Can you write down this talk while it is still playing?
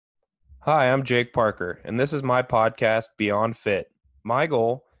Hi, I'm Jake Parker, and this is my podcast, Beyond Fit. My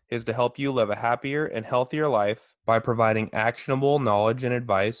goal is to help you live a happier and healthier life by providing actionable knowledge and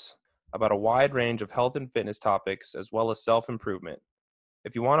advice about a wide range of health and fitness topics as well as self improvement.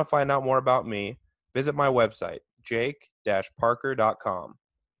 If you want to find out more about me, visit my website, jake-parker.com.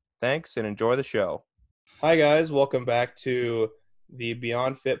 Thanks and enjoy the show. Hi, guys. Welcome back to the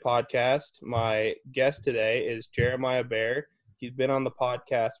Beyond Fit podcast. My guest today is Jeremiah Bear. He's been on the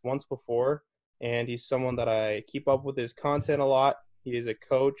podcast once before, and he's someone that I keep up with his content a lot. He is a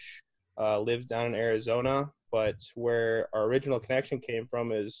coach, lives down in Arizona, but where our original connection came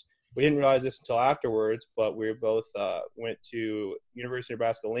from is we didn't realize this until afterwards, but we both went to University of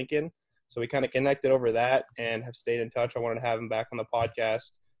Nebraska-Lincoln. So we kind of connected over that and have stayed in touch. I wanted to have him back on the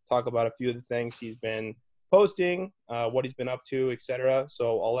podcast, talk about a few of the things he's been posting, what he's been up to, etc.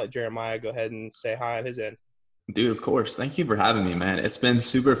 So I'll let Jeremiah go ahead and say hi on his end. Dude, of course. Thank you for having me, man. It's been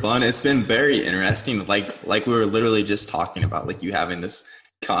super fun. It's been very interesting. Like we were literally just talking about, like you having this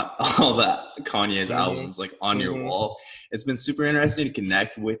all that Kanye's albums like on your wall. It's been super interesting to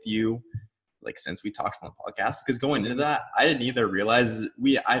connect with you, like since we talked on the podcast. Because going into that, I didn't either realize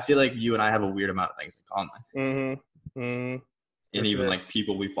I feel like you and I have a weird amount of things in common, and even like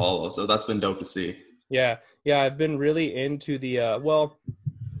people we follow. So that's been dope to see. Yeah, I've been really into the well,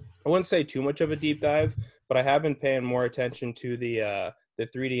 I wouldn't say too much of a deep dive, but I have been paying more attention to the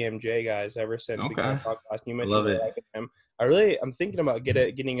 3DMJ guys ever since we got talked last. You mentioned him. I'm thinking about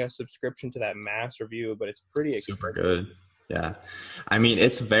getting a subscription to that mass review, but it's pretty super good. Yeah. I mean,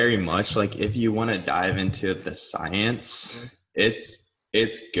 it's very much like if you want to dive into the science, it's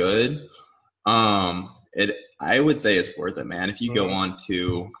good. I would say it's worth it, man. If you go on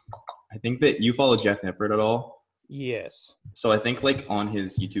to, I think that you follow Jeff Nippert at all. Yes. So I think like on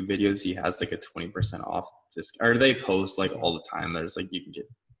his YouTube videos, he has like a 20% off or they post like all the time. There's like, you can get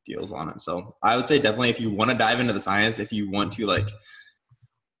deals on it. So I would say definitely if you want to dive into the science, if you want to like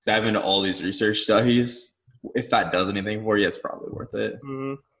dive into all these research studies, if that does anything for you, it's probably worth it.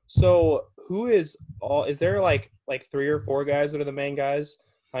 So is there like three or four guys that are the main guys?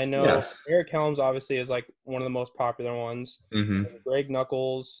 I know Eric Helms obviously is like one of the most popular ones. Greg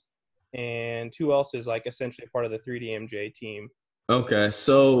Nuckols, and who else is like essentially part of the 3DMJ team? Okay,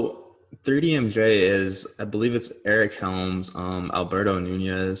 so 3DMJ is, I believe it's Eric Helms, Alberto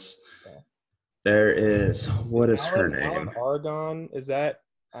Nunez. There is, what is her name? Alan Aragon,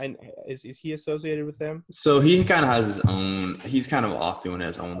 is he associated with them? So he kind of has his own, he's kind of off doing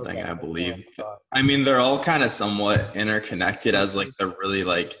his own thing, I believe. I mean, they're all kind of somewhat interconnected as like the really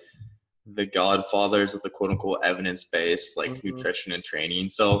like the godfathers of the quote unquote evidence-based like nutrition and training.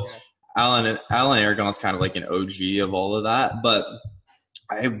 So Alan Aragon's kind of like an OG of all of that, but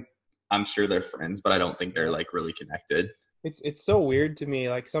I'm sure they're friends, but I don't think they're like really connected. It's so weird to me.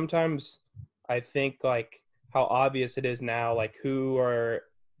 Like sometimes I think like how obvious it is now, like who are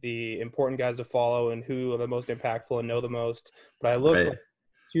the important guys to follow and who are the most impactful and know the most. But I look like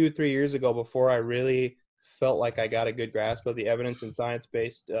 2-3 years ago before I really felt like I got a good grasp of the evidence and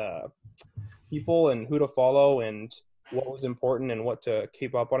science-based people and who to follow and what was important and what to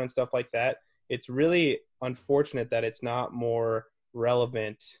keep up on and stuff like that. It's really unfortunate that it's not more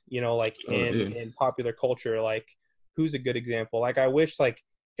relevant, like in popular culture. Like who's a good example? Like I wish like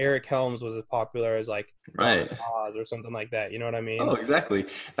Eric Helms was as popular as like Oz or something like that. You know what I mean? Oh, exactly.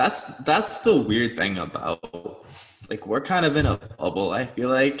 That's the weird thing about like we're kind of in a bubble, I feel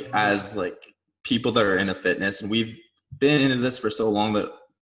like, as like people that are into fitness, and we've been into this for so long that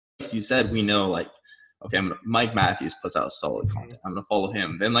like you said, we know like, okay, Mike Matthews puts out solid content. I'm gonna follow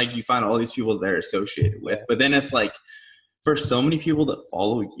him. Then like you find all these people they're associated with. But then it's like for so many people that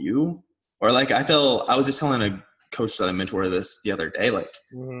follow you, or like I was just telling a coach that I mentor this the other day, like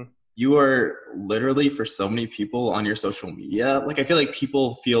you are literally for so many people on your social media. Like I feel like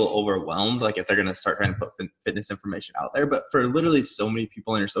people feel overwhelmed, like if they're gonna start trying to put fitness information out there. But for literally so many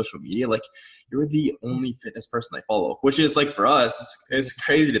people on your social media, like you're the only fitness person they follow, which is like for us, it's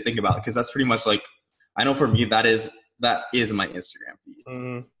crazy to think about because that's pretty much like I know for me that is my Instagram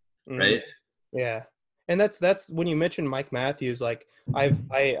feed, right? Yeah. And that's when you mentioned Mike Matthews, like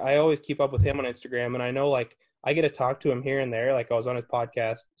I always keep up with him on Instagram, and I know like I get to talk to him here and there. Like I was on his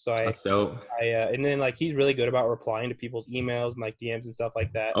podcast, so that's dope. And then like he's really good about replying to people's emails and like DMs and stuff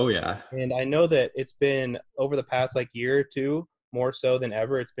like that. Oh yeah. And I know that it's been over the past like year or two, more so than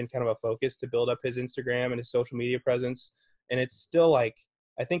ever, it's been kind of a focus to build up his Instagram and his social media presence. And it's still like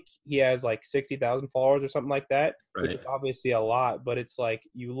I think he has like 60,000 followers or something like that, which is obviously a lot. But it's like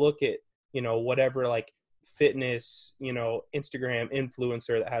you look at whatever like fitness, Instagram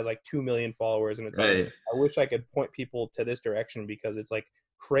influencer that has like 2 million followers. And it's like, I wish I could point people to this direction because it's like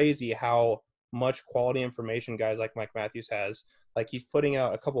crazy how much quality information guys like Mike Matthews has. Like, he's putting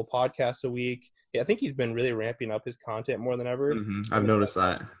out a couple podcasts a week. I think he's been really ramping up his content more than ever. I've noticed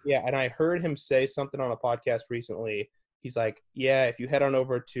that. Yeah, and I heard him say something on a podcast recently. He's like, yeah, if you head on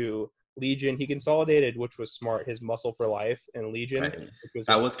over to Legion, he consolidated, which was smart, his Muscle for Life and Legion. Right. Which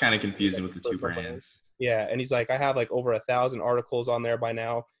that was kind of confusing with the two brands. Yeah, and he's like, I have like over 1,000 articles on there by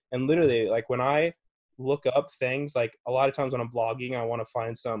now. And literally, like, when I look up things, like a lot of times when I'm blogging, I want to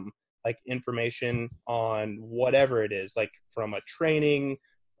find some like information on whatever it is, like from a training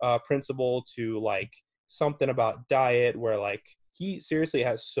principle to like something about diet, where like he seriously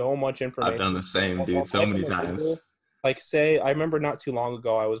has so much information. I've done the same, dude, so many times. Like, say, I remember not too long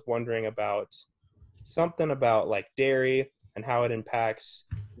ago, I was wondering about something about like dairy and how it impacts,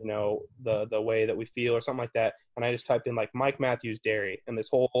 you know, the way that we feel or something like that. And I just typed in like Mike Matthews dairy, and this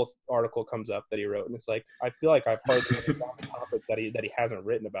whole article comes up that he wrote. And it's like, I feel like I've hardly found a topic that he hasn't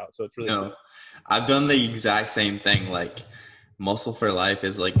written about. So it's really cool. I've done the exact same thing. Like, Muscle for Life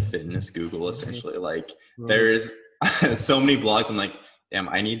is like fitness Google essentially. Like, there's so many blogs. I'm like, damn,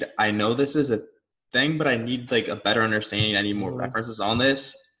 I know this is a thing, but I need like a better understanding. I need more references on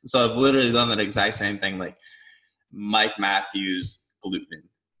this. So I've literally done that exact same thing. Like, Mike Matthews gluten,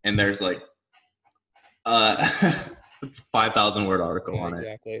 and there's like 5,000 word article on it.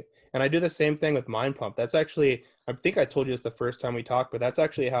 Exactly. And I do the same thing with Mind Pump. That's actually, I think I told you this the first time we talked, but that's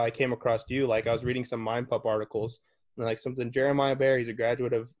actually how I came across you. Like, I was reading some Mind Pump articles, and like something, Jeremiah Bear, he's a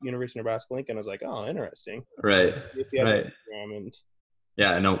graduate of University of Nebraska-Lincoln. I was like, oh, interesting. Right. Right. And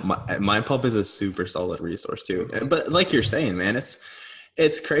yeah, no, Mind Pump is a super solid resource too. But like you're saying, man,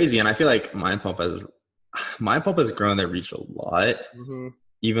 it's crazy. And I feel like Mind Pump has grown their reach a lot,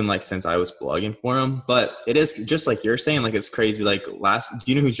 even like since I was blogging for them. But it is just like you're saying, like, it's crazy. Like, do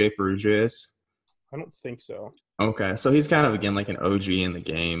you know who Jay Ferruggia is? I don't think so. Okay, so he's kind of, again, like an OG in the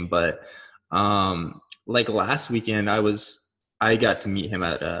game. But like last weekend, I got to meet him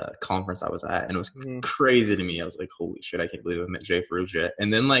at a conference I was at, and it was crazy to me. I was like, holy shit, I can't believe I met Jay Ferruggia.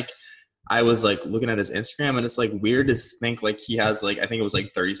 And then like I was like looking at his Instagram, and it's like weird to think like he has like, I think it was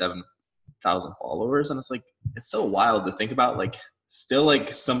like 37,000 followers. And it's like, it's so wild to think about. Like, still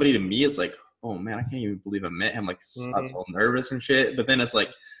like somebody to me, it's like, oh man, I can't even believe I met him. Like, I'm so nervous and shit. But then it's like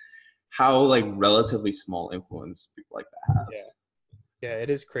how like relatively small influence people like that have. Yeah,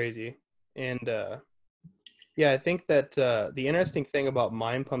 it is crazy. And yeah, I think that the interesting thing about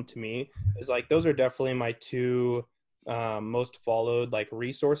Mind Pump to me is like those are definitely my two most followed like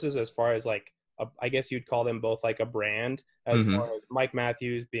resources, as far as like I guess you'd call them both like a brand, as far as Mike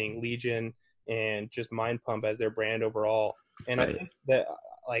Matthews being Legion and just Mind Pump as their brand overall. And I think that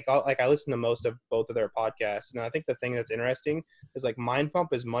I listen to most of both of their podcasts, and I think the thing that's interesting is like Mind Pump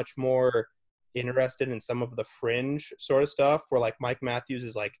is much more interested in some of the fringe sort of stuff, where like Mike Matthews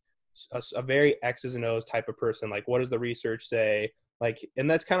is like a very X's and O's type of person. Like, what does the research say? Like, and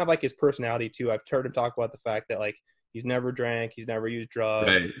that's kind of like his personality too. I've heard him talk about the fact that like he's never drank, he's never used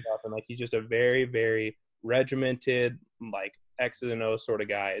drugs, and like he's just a very, very regimented, like X's and O's sort of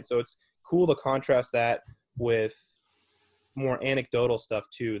guy. And so it's cool to contrast that with more anecdotal stuff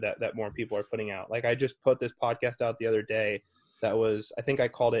too that more people are putting out. Like, I just put this podcast out the other day that was, I think I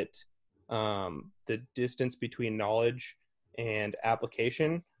called it the distance between knowledge and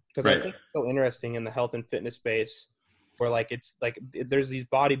application, because I think it's so interesting in the health and fitness space, where like it's like there's these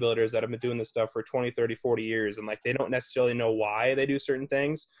bodybuilders that have been doing this stuff for 20, 30, 40 years, and like they don't necessarily know why they do certain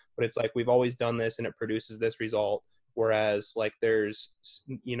things, but it's like we've always done this and it produces this result. Whereas like there's,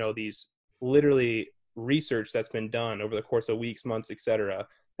 you know, these literally research that's been done over the course of weeks, months, etc.,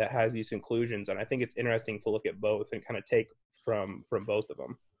 that has these conclusions. And I think it's interesting to look at both and kind of take from both of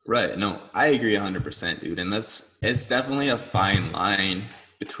them. Right. No, I agree 100%, dude. And it's definitely a fine line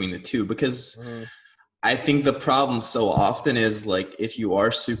between the two, because I think the problem so often is like, if you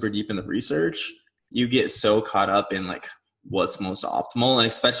are super deep in the research, you get so caught up in like what's most optimal. And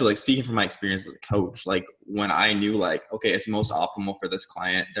especially like speaking from my experience as a coach, like when I knew like, okay, it's most optimal for this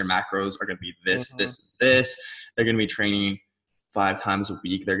client, their macros are going to be this, this, they're going to be training 5 times a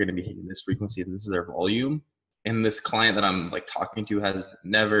week. They're going to be hitting this frequency. This is their volume. And this client that I'm like talking to has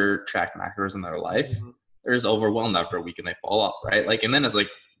never tracked macros in their life. They're just overwhelmed after a week and they fall off. Right. Like, and then it's like,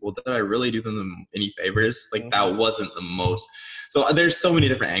 well, did I really do them any favors? Like that wasn't the most. So there's so many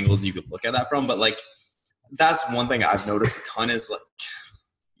different angles you could look at that from, but like, that's one thing I've noticed a ton is like,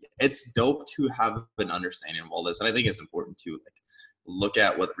 it's dope to have an understanding of all this. And I think it's important to like look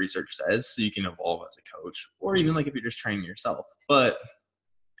at what the research says so you can evolve as a coach, or even like if you're just training yourself. But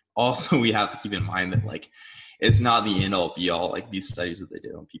also we have to keep in mind that like, it's not the end all be all, like these studies that they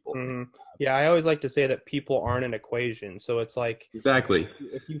did on people. Mm-hmm. Yeah, I always like to say that people aren't an equation. So it's like Exactly.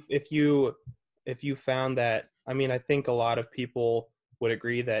 if you found that, I mean, I think a lot of people would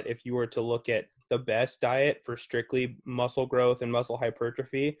agree that if you were to look at the best diet for strictly muscle growth and muscle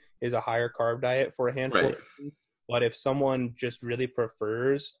hypertrophy is a higher carb diet for a handful Right. of reasons. But if someone just really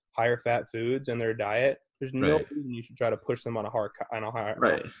prefers higher fat foods in their diet, there's no Right. reason you should try to push them on a higher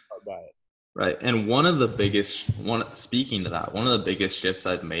Right. carb diet. Right. And speaking to that, one of the biggest shifts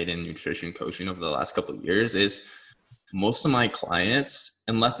I've made in nutrition coaching over the last couple of years is most of my clients,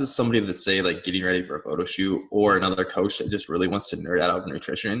 unless it's somebody that's say like getting ready for a photo shoot or another coach that just really wants to nerd out over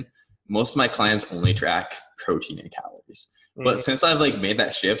nutrition, most of my clients only track protein and calories. But since I've like made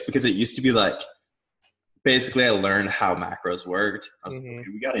that shift, because it used to be like, basically I learned how macros worked. I was like, okay,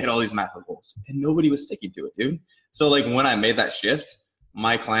 we got to hit all these macro goals, and nobody was sticking to it, dude. So like when I made that shift,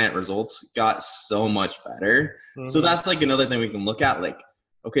 my client results got so much better. So that's like another thing we can look at. Like,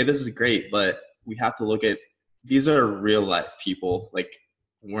 okay, this is great, but we have to look at, these are real life people. Like,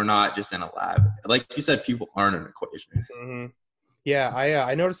 we're not just in a lab. Like you said, people aren't an equation. Yeah,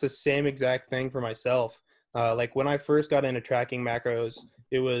 I noticed the same exact thing for myself. Like when I first got into tracking macros,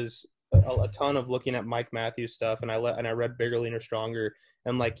 it was a ton of looking at Mike Matthews stuff, and I read Bigger, Leaner, Stronger,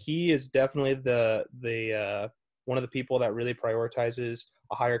 and like he is definitely the one of the people that really prioritizes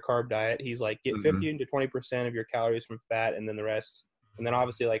a higher carb diet. He's like, get 15 to 20% of your calories from fat, and then the rest, and then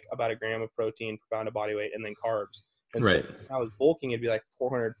obviously like about a gram of protein per pound of body weight, and then carbs. And so when I was bulking, it'd be like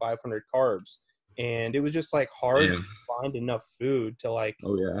 400, 500 carbs. And it was just like hard to find enough food to like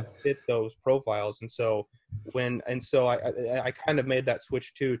fit those profiles. And so I kind of made that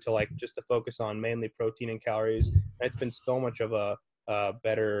switch too, to like just to focus on mainly protein and calories. And it's been so much of a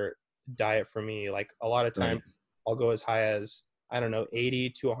better diet for me. Like a lot of times I'll go as high as, I don't know, 80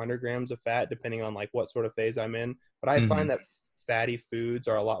 to 100 grams of fat, depending on like what sort of phase I'm in. But I find that fatty foods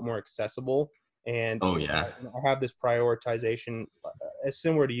are a lot more accessible. And I have this prioritization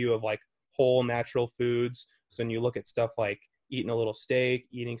similar to you of like whole natural foods. So when you look at stuff like eating a little steak,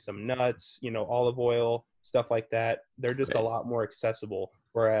 eating some nuts, olive oil, stuff like that, they're just a lot more accessible.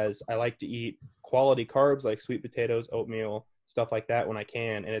 Whereas I like to eat quality carbs like sweet potatoes, oatmeal, stuff like that when I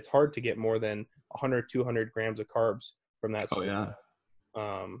can. And it's hard to get more than 100, 200 grams of carbs from that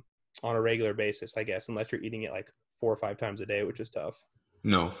on a regular basis, I guess, unless you're eating it like 4 or 5 times a day, which is tough.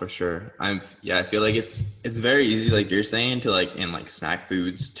 No, for sure. I feel like it's very easy, like you're saying, to like in like snack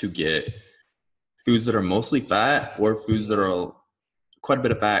foods to get foods that are mostly fat or foods that are quite a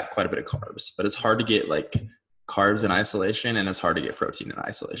bit of fat, quite a bit of carbs. But it's hard to get like carbs in isolation, and it's hard to get protein in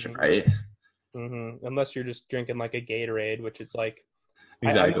isolation, right? Unless you're just drinking like a Gatorade, which it's like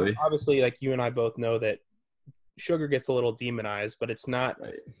exactly. Obviously, like you and I both know that sugar gets a little demonized, but it's not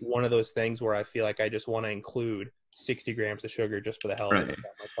one of those things where I feel like I just want to include 60 grams of sugar just for the hell of it.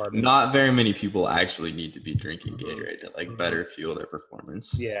 Not very many people actually need to be drinking Gatorade to like better fuel their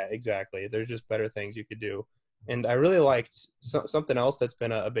performance. Yeah, exactly. There's just better things you could do. And I really liked something else that's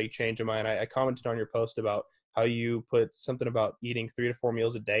been a big change of mine. I commented on your post about how you put something about eating 3 to 4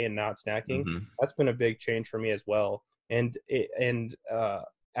 meals a day and not snacking. That's been a big change for me as well. And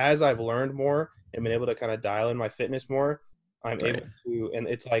as I've learned more and been able to kind of dial in my fitness more, I'm able to, and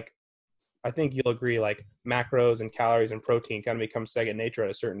it's like, I think you'll agree, like macros and calories and protein kind of become second nature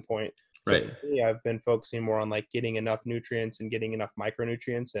at a certain point. So for me, I've been focusing more on like getting enough nutrients and getting enough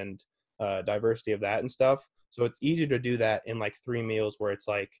micronutrients and diversity of that and stuff. So it's easier to do that in like 3 meals, where it's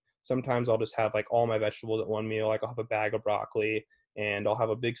like, sometimes I'll just have like all my vegetables at one meal. Like I'll have a bag of broccoli, and I'll have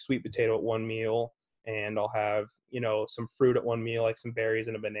a big sweet potato at one meal, and I'll have, some fruit at one meal, like some berries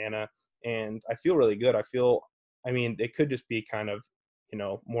and a banana. And I feel really good. It could just be kind of,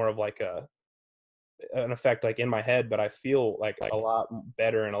 more of like an effect like in my head, but I feel like a lot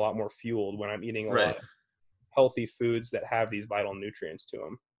better and a lot more fueled when I'm eating a lot of healthy foods that have these vital nutrients to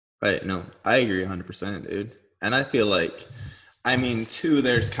them. Right. No, I agree 100%, dude. And I feel like, too,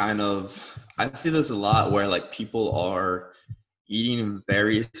 there's I see this a lot where like people are eating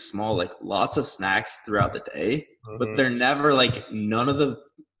very small, like lots of snacks throughout the day, but they're never like,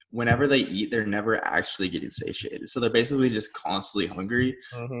 whenever they eat, they're never actually getting satiated. So they're basically just constantly hungry,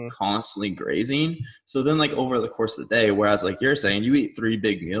 constantly grazing. So then like over the course of the day, whereas like you're saying, you eat 3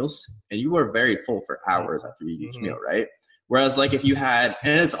 big meals and you are very full for hours after you eat each meal, right? Whereas like if you had,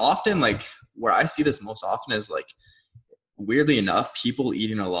 and it's often like where I see this most often is like, weirdly enough, people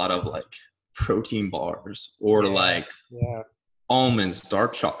eating a lot of like protein bars or almonds,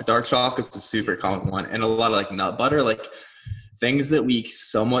 dark chocolate's a super common one, and a lot of like nut butter. Like things that we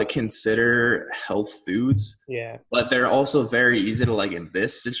somewhat consider health foods, Yeah. but they're also very easy to, like, in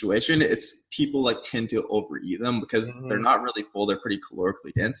this situation, it's people like tend to overeat them because they're not really full. They're pretty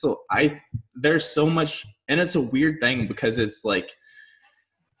calorically dense. So there's so much, and it's a weird thing because it's like,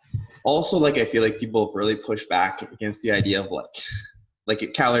 also, like, I feel like people have really pushed back against the idea of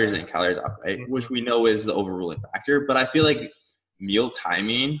like calories in, calories out, right? Which we know is the overruling factor. But I feel like meal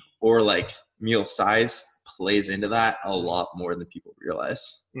timing or like meal size plays into that a lot more than people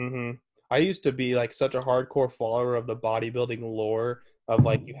realize. I used to be like such a hardcore follower of the bodybuilding lore of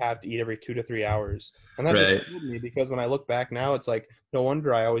like you have to eat every 2 to 3 hours, and that Right. just killed me because when I look back now, it's like no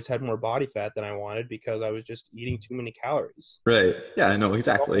wonder I always had more body fat than I wanted because I was just eating too many calories. Right. Yeah, I know I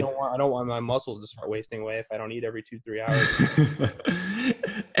exactly. don't want my muscles to start wasting away if I don't eat every 2 3 hours.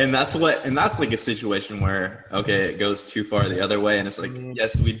 And that's like a situation where, okay, it goes too far the other way, and it's like,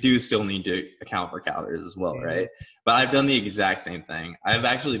 yes, we do still need to account for calories as well, right? But I've done the exact same thing. I've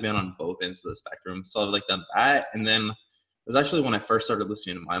actually been on both ends of the spectrum. So I've like done that, and then it was actually when I first started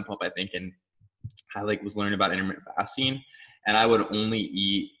listening to Mind Pump, I think, and I like was learning about intermittent fasting, and I would only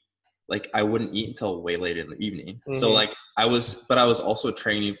eat, like, I wouldn't eat until way later in the evening. So like I was also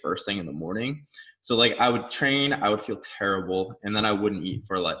training first thing in the morning. So like I would train, I would feel terrible, and then I wouldn't eat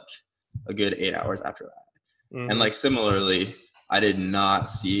for like a good 8 hours after that. And like similarly, I did not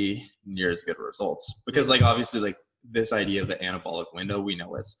see near as good results because like obviously like this idea of the anabolic window, we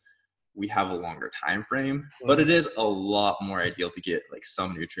know we have a longer time frame, but it is a lot more ideal to get like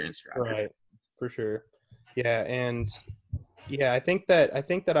some nutrients throughout your Right, for sure. Yeah, and yeah, I think that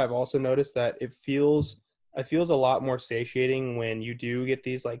I've also noticed that it feels a lot more satiating when you do get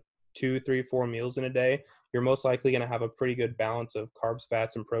these like 2, 3, 4 meals in a day. You're most likely going to have a pretty good balance of carbs,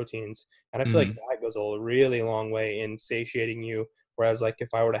 fats, and proteins, and I feel like that goes a really long way in satiating you. Whereas like if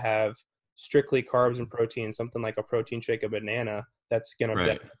I were to have strictly carbs and protein, something like a protein shake, a banana, that's going to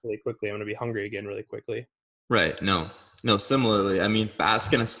Right. get really quickly. I'm going to be hungry again really quickly. Right. No, similarly, I mean, fat's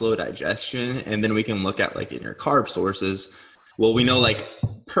going to slow digestion. And then we can look at like in your carb sources. Well, we know like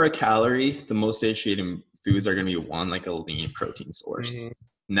per calorie, the most satiating foods are going to be one, like a lean protein source.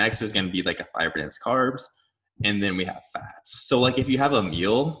 Next is going to be like a fiber dense carbs. And then we have fats. So like if you have a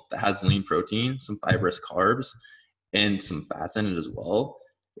meal that has lean protein, some fibrous carbs, and some fats in it as well,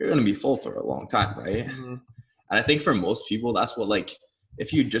 you're going to be full for a long time, right? And I think for most people, that's what, like,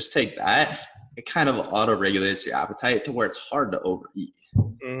 if you just take that, it kind of auto regulates your appetite to where it's hard to overeat.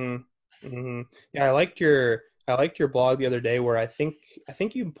 Yeah, I liked your blog the other day where I think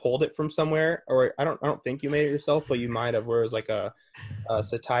you pulled it from somewhere, or I don't think you made it yourself, but you might have, where it was like a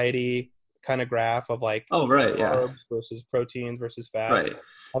satiety kind of graph of like carbs versus proteins versus fats. Right.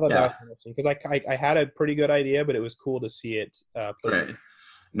 I thought that was interesting because I had a pretty good idea, but it was cool to see it. Right.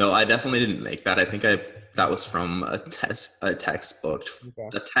 No, I definitely didn't make that. I think that was from a textbook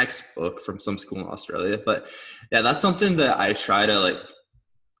from some school in Australia. But yeah, that's something that I try to like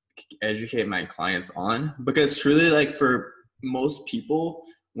educate my clients on, because truly, like, for most people,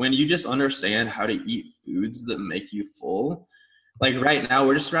 when you just understand how to eat foods that make you full, like right now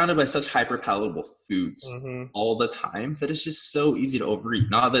we're just surrounded by such hyper palatable foods all the time that it's just so easy to overeat.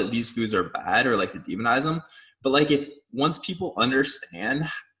 Not that these foods are bad or like to demonize them, but like if once people understand,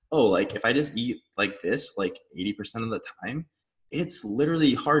 oh, like if I just eat like this like 80% of the time, it's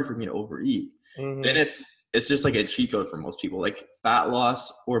literally hard for me to overeat. Then it's just like a cheat code for most people. Like fat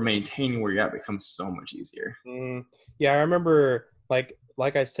loss or maintaining where you're at becomes so much easier. Yeah, I remember like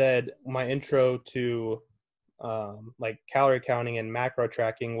I said, my intro to like calorie counting and macro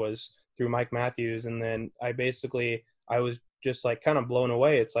tracking was through Mike Matthews, and then I was just like kind of blown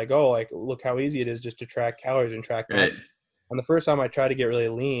away. It's like, oh, like look how easy it is just to track calories and track Right. And the first time I tried to get really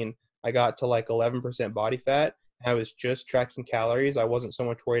lean, I got to like 11% body fat, and I was just tracking calories. I wasn't so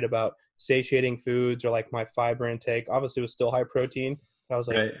much worried about satiating foods or like my fiber intake. Obviously it was still high protein, but I was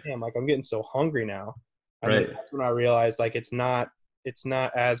like, damn, like I'm getting so hungry now. And then that's when I realized like it's not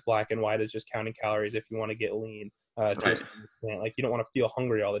as black and white as just counting calories if you want to get lean to a certain extent. Like you don't want to feel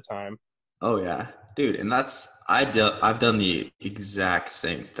hungry all the time. Oh yeah, dude. And I've done the exact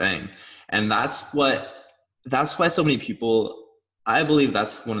same thing. And that's why so many people, I believe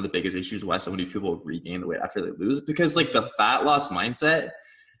that's one of the biggest issues why so many people regain the weight after they lose, because like the fat loss mindset,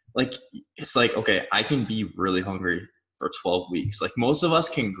 like it's like, okay, I can be really hungry for 12 weeks. Like most of us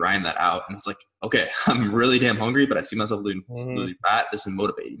can grind that out. And it's like, okay, I'm really damn hungry, but I see myself losing fat. This is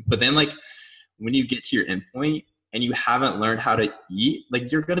motivating. But then like when you get to your end point and you haven't learned how to eat, like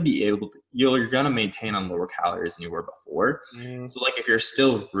you're going to maintain on lower calories than you were before. So like if you're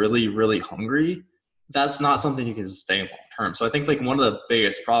still really, really hungry, that's not something you can sustain long term. So I think like one of the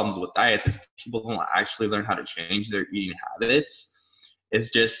biggest problems with diets is people don't actually learn how to change their eating habits. It's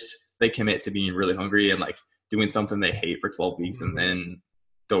just they commit to being really hungry and like doing something they hate for 12 weeks and then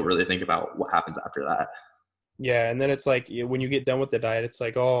don't really think about what happens after that. Yeah, and then it's like when you get done with the diet, it's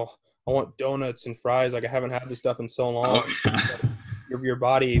like, oh, I want donuts and fries. Like I haven't had this stuff in so long. Oh, Your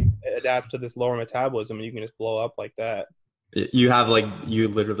body adapts to this lower metabolism, and you can just blow up like that. you have like you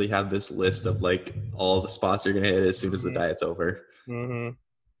literally have this list of like all the spots you're gonna hit as soon as the diet's over. Mm-hmm.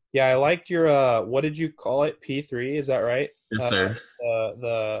 Yeah, I liked your what did you call it? P3, is that right? Yes, sir.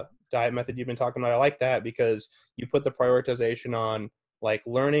 The diet method you've been talking about. I like that because you put the prioritization on like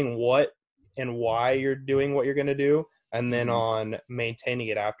learning what and why you're doing what you're going to do, and then on maintaining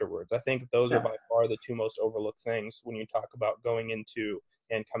it afterwards. I think those are by far the two most overlooked things when you talk about going into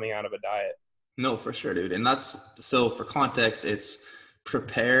and coming out of a diet. No, for sure, dude. And that's so for context, it's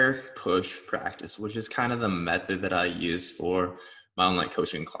prepare, push, practice, which is kind of the method that I use for my online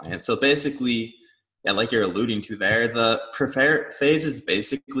coaching clients. So basically, yeah, like you're alluding to there, the prepare phase is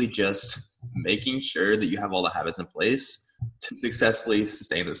basically just making sure that you have all the habits in place to successfully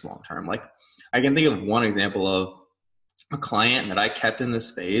sustain this long term. Like I can think of one example of a client that I kept in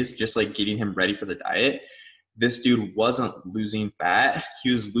this phase, just like getting him ready for the diet. This dude wasn't losing fat.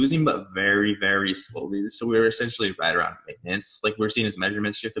 He was losing, but very, very slowly. So we were essentially right around maintenance. Like we were seeing his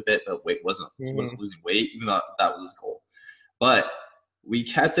measurements shift a bit, but he wasn't losing weight, even though that was his goal. But we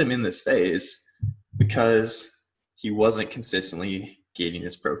kept him in this phase because he wasn't consistently getting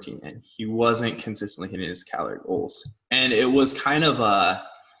his protein in. He wasn't consistently hitting his calorie goals. And it was kind of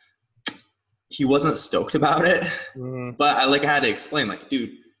he wasn't stoked about it. But I had to explain, like,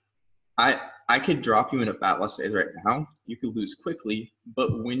 dude, I could drop you in a fat loss phase right now. You could lose quickly,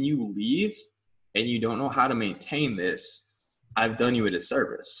 but when you leave and you don't know how to maintain this, I've done you a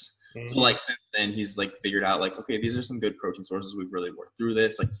disservice. So like since then, he's like figured out like, okay, these are some good protein sources. We've really worked through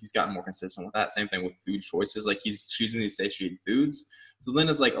this. Like he's gotten more consistent with that. Same thing with food choices. Like he's choosing these satiated foods. So then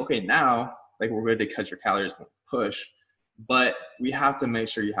it's like, okay, now like we're going to cut your calories, push, but we have to make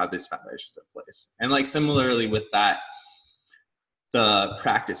sure you have these foundations in place. And like similarly with that, the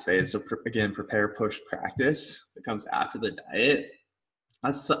practice phase. So again, prepare, push, practice that comes after the diet.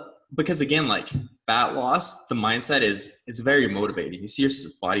 That's because again, like fat loss, the mindset is it's very motivating. You see your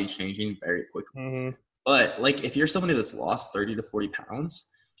body changing very quickly. But like if you're somebody that's lost 30 to 40 pounds,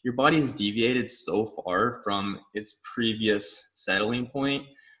 your body has deviated so far from its previous settling point,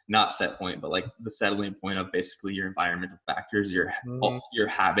 not set point, but like the settling point of basically your environmental factors, your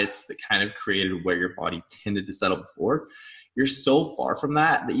habits that kind of created where your body tended to settle before. You're so far from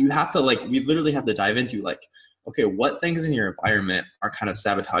that you have to we literally have to dive into like, okay, what things in your environment are kind of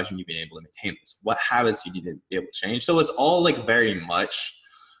sabotaging you being able to maintain this? What habits you need to be able to change? So it's all like very much,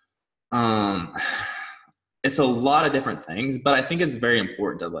 it's a lot of different things, but I think it's very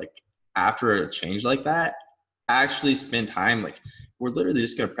important to like, after a change like that, actually spend time, like we're literally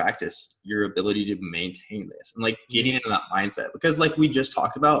just going to practice your ability to maintain this and like getting into that mindset. Because like we just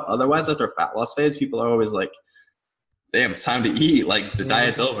talked about, otherwise after a fat loss phase, people are always like, damn, it's time to eat. Like the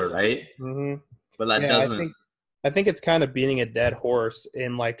diet's over, right? But that doesn't. I think it's kind of beating a dead horse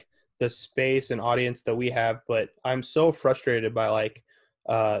in like the space and audience that we have. But I'm so frustrated by like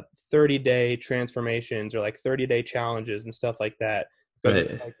 30-day transformations or like 30-day challenges and stuff like that.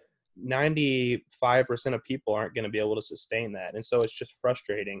 Because like 95% of people aren't going to be able to sustain that. And so it's just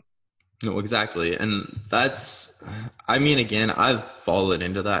frustrating. No, exactly. And that's, I mean, again, I've fallen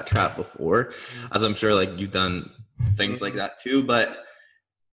into that trap before, as I'm sure like you've done things like that too. But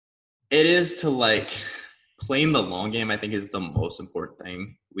it is to like playing the long game, I think is the most important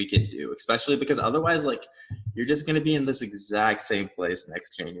thing we can do, especially because otherwise like you're just going to be in this exact same place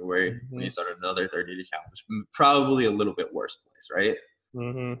next January when you start another 30-day challenge, probably a little bit worse place, right?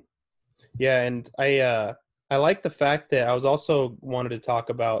 Yeah. And I like the fact that I was also wanted to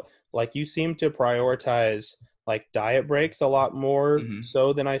talk about, like, you seem to prioritize like diet breaks a lot more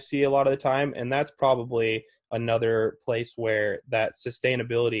so than I see a lot of the time. And that's probably another place where that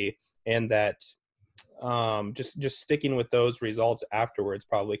sustainability and that just sticking with those results afterwards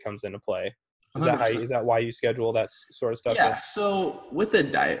probably comes into play. Is that why you schedule that sort of stuff? Yeah. So with a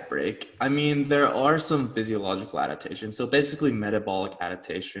diet break, I mean, there are some physiological adaptations. So basically metabolic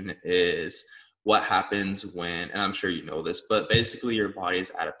adaptation is what happens when, and I'm sure you know this, but basically your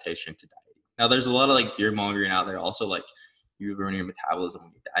body's adaptation to dieting. Now there's a lot of like fear mongering out there. Also like you ruin your metabolism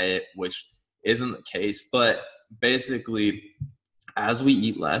when you diet, which isn't the case, but basically as we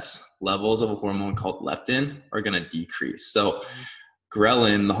eat less, levels of a hormone called leptin are going to decrease. So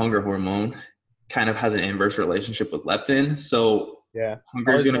ghrelin, the hunger hormone, kind of has an inverse relationship with leptin. So Yeah. I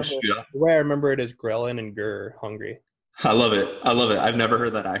Hunger's always gonna remember shoot up. the way I remember it is ghrelin and gur, hungry. I love it. I love it. I've never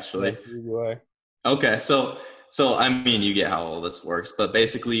heard that actually. That's the easy way. Okay, so I mean, you get how all this works, but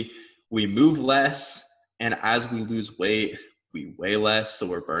basically, we move less, and as we lose weight, we weigh less, so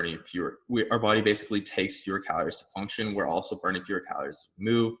we're burning fewer. Our body basically takes fewer calories to function. We're also burning fewer calories to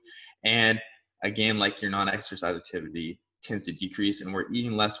move, and again, like your non-exercise activity tends to decrease, and we're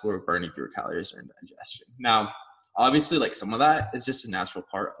eating less, we're burning fewer calories during digestion. Now, obviously, like some of that is just a natural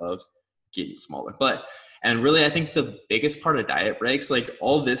part of getting smaller, but and really, I think the biggest part of diet breaks, like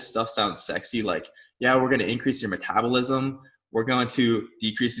all this stuff sounds sexy. Like, yeah, we're going to increase your metabolism. We're going to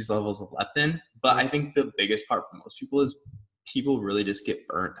decrease these levels of leptin. But I think the biggest part for most people is people really just get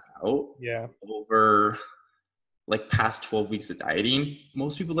burnt out Yeah. over like past 12 weeks of dieting.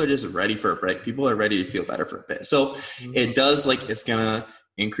 Most people are just ready for a break. People are ready to feel better for a bit. So it does, like, it's going to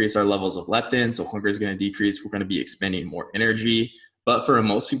increase our levels of leptin. So hunger is going to decrease. We're going to be expending more energy. But for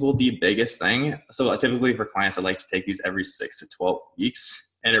most people, the biggest thing, so typically for clients, I like to take these every 6 to 12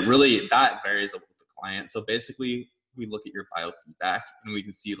 weeks. And it really, that varies with the client. So basically, we look at your biofeedback and we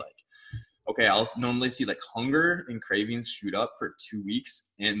can see like, okay, I'll normally see like hunger and cravings shoot up for 2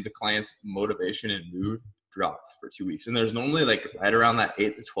 weeks and the client's motivation and mood drop for 2 weeks. And there's normally like right around that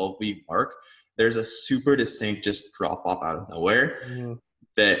 8 to 12 week mark, there's a super distinct just drop off out of nowhere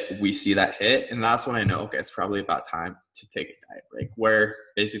that we see that hit. And that's when I know, okay, it's probably about time to take a diet break, where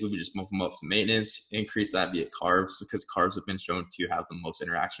basically we just move them up to maintenance, increase that via carbs, because carbs have been shown to have the most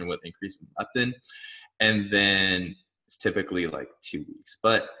interaction with increasing leptin. And then it's typically like 2 weeks.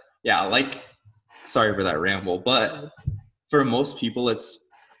 But yeah, like, sorry for that ramble, but for most people,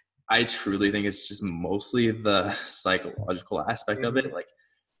 I truly think it's just mostly the psychological aspect of it. Like,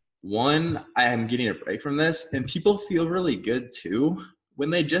 one, I am getting a break from this, and people feel really good too when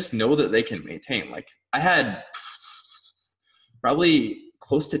they just know that they can maintain. Like, I had probably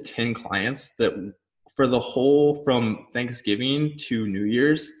close to 10 clients that for the whole from Thanksgiving to New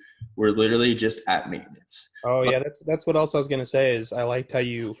Year's were literally just at maintenance. Oh yeah, that's what else I was gonna say is I liked how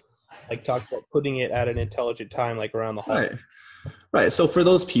you like talked about putting it at an intelligent time, like around the holiday. Right. Right. So for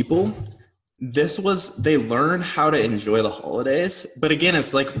those people, they learn how to enjoy the holidays. But again,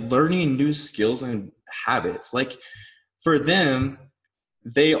 it's like learning new skills and habits. Like for them,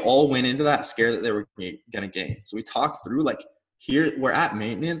 they all went into that scare that they were going to gain. So we talked through like, here we're at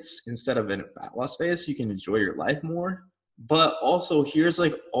maintenance instead of in a fat loss phase. So you can enjoy your life more. But also here's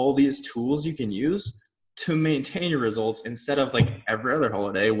like all these tools you can use to maintain your results instead of like every other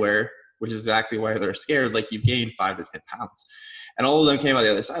holiday which is exactly why they're scared. Like you gain 5 to 10 pounds. And all of them came out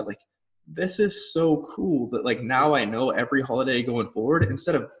the other side like, this is so cool that like now I know every holiday going forward,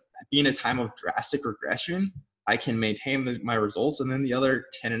 instead of being a time of drastic regression, I can maintain my results. And then the other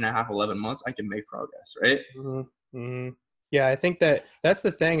 10 and a half, 11 months, I can make progress. Right. Yeah, I think that's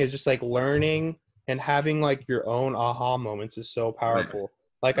the thing is just like learning and having like your own aha moments is so powerful.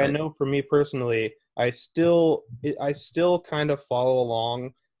 Like I know for me personally, I still kind of follow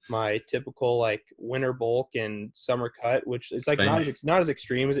along my typical like winter bulk and summer cut, which is like not as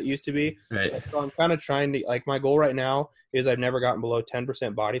extreme as it used to be. Right. So I'm kind of trying to like my goal right now is I've never gotten below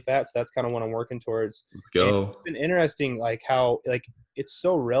 10% body fat, so that's kind of what I'm working towards. Let's go. And it's been interesting like how like it's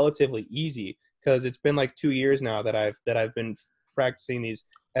so relatively easy because it's been like 2 years now that I've been practicing these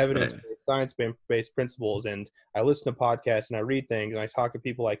evidence-based, science-based principles, and I listen to podcasts and I read things and I talk to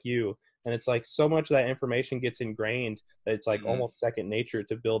people like you, and it's like so much of that information gets ingrained that it's like almost second nature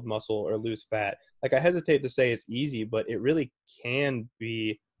to build muscle or lose fat. Like I hesitate to say it's easy, but it really can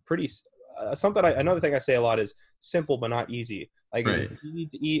be pretty. Another thing I say a lot is simple but not easy. Like is it easy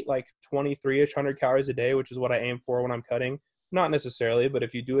to eat like 23-ish hundred calories a day, which is what I aim for when I'm cutting? Not necessarily, but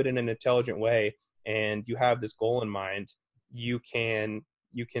if you do it in an intelligent way and you have this goal in mind, you can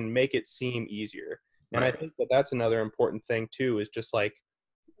make it seem easier. And I think that that's another important thing too, is just like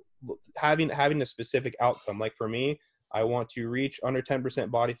having a specific outcome. Like for me, I want to reach under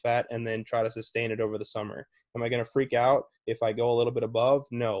 10% body fat and then try to sustain it over the summer. Am I going to freak out if I go a little bit above?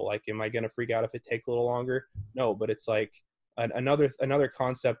 No. Like, am I going to freak out if it takes a little longer? No. But it's like another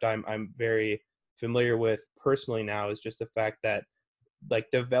concept I'm very familiar with personally now is just the fact that like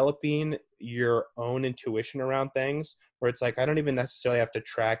developing your own intuition around things where it's like I don't even necessarily have to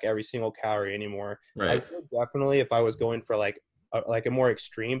track every single calorie anymore. I would definitely, if I was going for like a more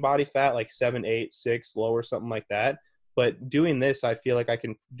extreme body fat, like 7, 8, 6, low or something like that. But doing this, I feel like I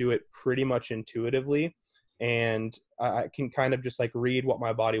can do it pretty much intuitively, and I can kind of just like read what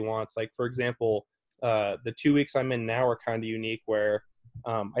my body wants. Like for example, the 2 weeks I'm in now are kind of unique where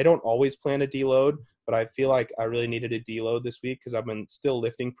I don't always plan to deload, but I feel like I really needed to deload this week because I've been still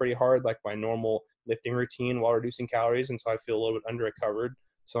lifting pretty hard, like my normal lifting routine while reducing calories. And so I feel a little bit under recovered.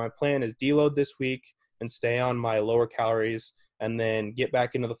 So my plan is deload this week and stay on my lower calories, and then get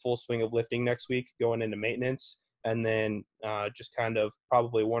back into the full swing of lifting next week, going into maintenance. And then just kind of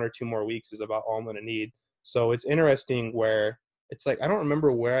probably 1 or 2 more weeks is about all I'm going to need. So it's interesting where it's like, I don't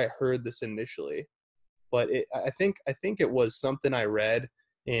remember where I heard this initially, but I think it was something I read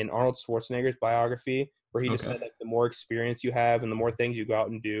in Arnold Schwarzenegger's biography, where he just Okay. said, like, the more experience you have and the more things you go out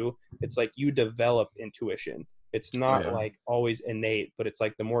and do, it's like you develop intuition. It's Oh, not yeah. like always innate, but it's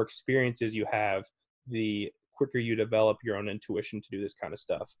like the more experiences you have, the quicker you develop your own intuition to do this kind of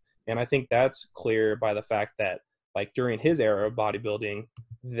stuff. And I think that's clear by the fact that, like, during his era of bodybuilding,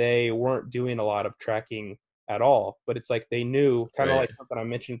 they weren't doing a lot of tracking at all. But it's like they knew, kind of Right. like something I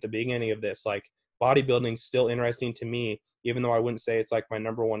mentioned at the beginning of this, like bodybuilding's still interesting to me, even though I wouldn't say it's like my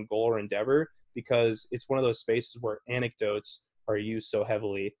number one goal or endeavor, because it's one of those spaces where anecdotes are used so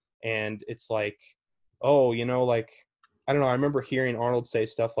heavily. And it's like, oh, like, I don't know. I remember hearing Arnold say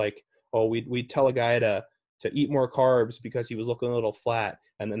stuff like, oh, we'd tell a guy to eat more carbs because he was looking a little flat,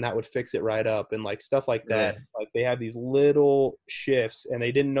 and then that would fix it right up, and like stuff like Right. that. Like they had these little shifts and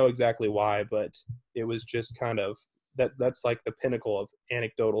they didn't know exactly why, but it was just kind of that's like the pinnacle of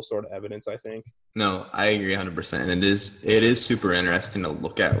anecdotal sort of evidence, I think. No, I agree 100%. And it is super interesting to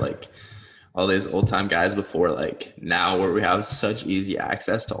look at like all these old time guys before like now where we have such easy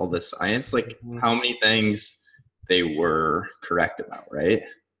access to all this science, like Mm-hmm. how many things they were correct about, right?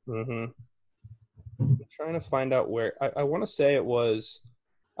 Mm-hmm. I'm trying to find out where I want to say it was.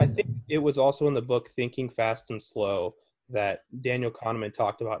 I think it was also in the book Thinking Fast and Slow that Daniel Kahneman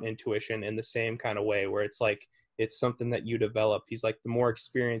talked about intuition in the same kind of way, where it's like it's something that you develop. He's like, the more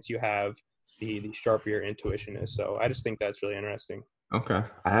experience you have, the sharper your intuition is. So I just think that's really interesting. Okay.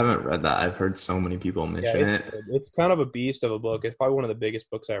 I haven't read that. I've heard so many people Yeah, mention it. it's kind of a beast of a book. It's probably one of the biggest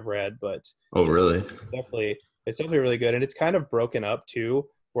books I've read, but Oh, it's really? definitely it's definitely really good. And it's kind of broken up too,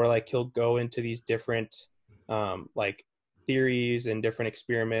 where like he'll go into these different like theories and different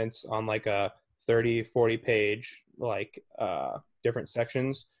experiments on like a 30-40 page, like different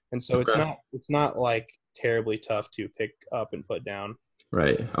sections. And so Okay. it's not like terribly tough to pick up and put down.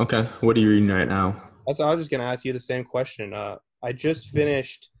 Right. Okay. What are you reading right now? That's I was just gonna ask you the same question. I just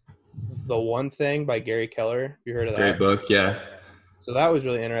finished The One Thing by Gary Keller. You heard of Great that? book. Yeah. So that was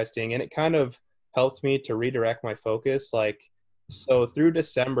really interesting, and it kind of helped me to redirect my focus. Like, so through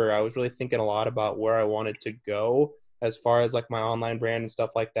December, I was really thinking a lot about where I wanted to go as far as like my online brand and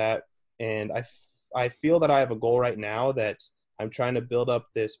stuff like that. And I feel that I have a goal right now that I'm trying to build up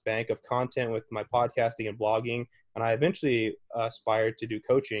this bank of content with my podcasting and blogging, and I eventually aspired to do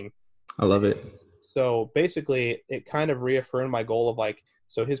coaching. I love it. So basically, it kind of reaffirmed my goal of like,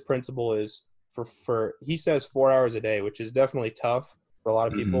 so his principle is for he says 4 hours a day, which is definitely tough for a lot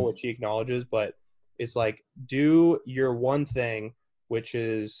of people, Hmm. which he acknowledges, but it's like do your one thing, which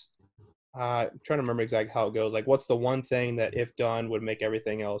is I'm trying to remember exactly how it goes. Like, what's the one thing that if done would make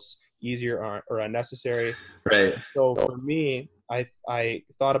everything else easier or unnecessary? Right. So for me, I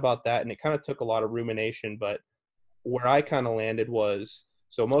thought about that, and it kind of took a lot of rumination, but where I kind of landed was,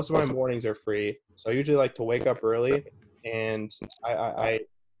 so most of my mornings are free. So I usually like to wake up early, and I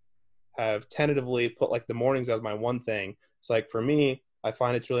have tentatively put like the mornings as my one thing. So like for me, I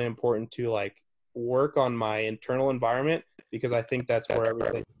find it's really important to like work on my internal environment because I think that's where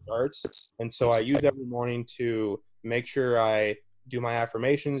everything starts. And so I use every morning to make sure I do my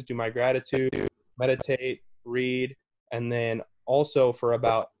affirmations, do my gratitude, meditate, read, and then also for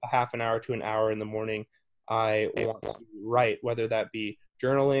about a half an hour to an hour in the morning, I want to write, whether that be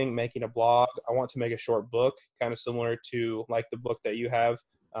journaling, making a blog. I want to make a short book, kind of similar to like the book that you have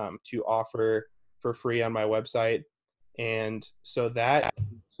to offer for free on my website. And so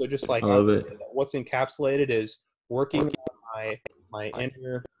just like I I would love say it. that what's encapsulated is working on my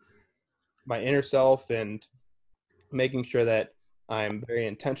inner self and making sure that I'm very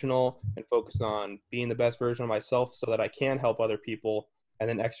intentional and focused on being the best version of myself so that I can help other people, and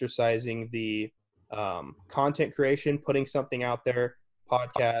then exercising the content creation, putting something out there,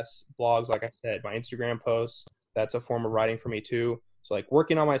 podcasts, blogs, like I said, my Instagram posts. That's a form of writing for me too. So like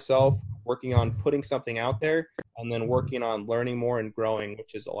working on myself, working on putting something out there, and then working on learning more and growing,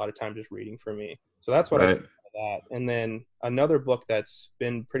 which is a lot of times just reading for me. So that's what I Right. think of that. And then another book that's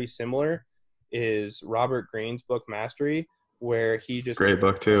been pretty similar is Robert Greene's book Mastery, where he just, Great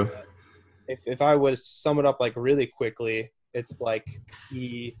book too. if I was to sum it up like really quickly, it's like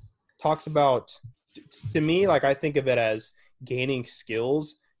he talks about, to me, like I think of it as gaining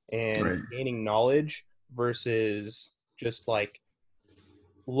skills and Right. gaining knowledge versus just like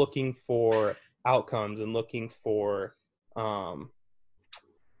looking for outcomes and looking for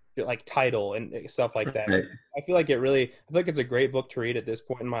like title and stuff like that. Right. I feel like it's a great book to read at this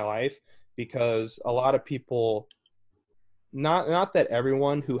point in my life, because a lot of people, not that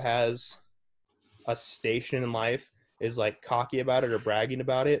everyone who has a station in life is like cocky about it or bragging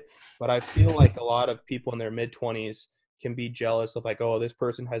about it, but I feel like a lot of people in their mid 20s can be jealous of like, oh, this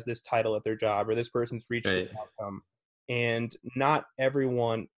person has this title at their job, or this person's reached this Right. outcome. And not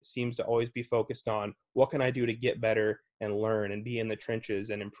everyone seems to always be focused on what can I do to get better and learn and be in the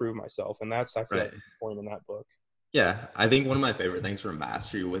trenches and improve myself. And that's, I feel like, Right. the point in that book. Yeah, I think one of my favorite things from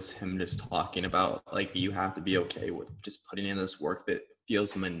Mastery was him just talking about like you have to be okay with just putting in this work that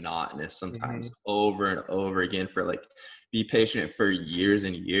feels monotonous Mm-hmm. sometimes over and over again for like be patient for years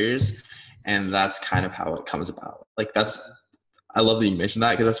and years. And that's kind of how it comes about. Like I love that you mentioned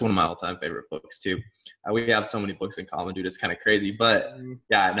that because that's one of my all-time favorite books too. We have so many books in common, dude. It's kind of crazy, but Mm-hmm.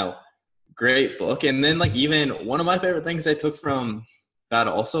 yeah, no, great book. And then like even one of my favorite things I took from that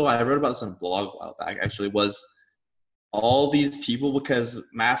also, I wrote about this on a blog a while back actually, was all these people, because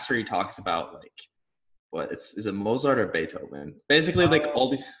Mastery talks about like is it Mozart or Beethoven? Basically, like all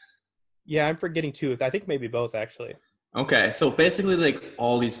these. Yeah, I'm forgetting two. I think maybe both actually. Okay, so basically, like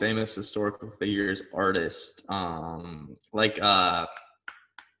all these famous historical figures, artists, like damn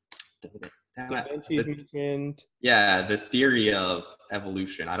Da it, Vinci's mentioned. yeah, the theory of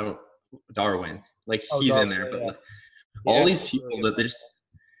evolution. I don't Darwin, like Oh, he's in Darwin. there, but Yeah, like, all yeah, these he's a really people good that one.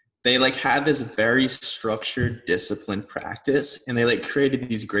 they like had this very structured disciplined practice and they like created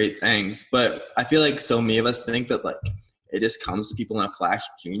these great things, but I feel like so many of us think that like it just comes to people in a flash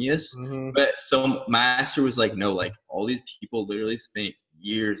of genius, Mm-hmm. but so Master was like, no, like all these people literally spent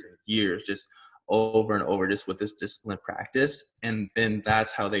years and years just over and over just with this disciplined practice, and then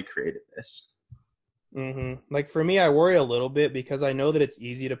that's how they created this. Mm-hmm. Like for me, I worry a little bit because I know that it's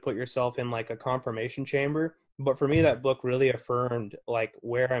easy to put yourself in like a confirmation chamber. But for me, that book really affirmed like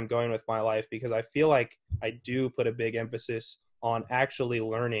where I'm going with my life, because I feel like I do put a big emphasis on actually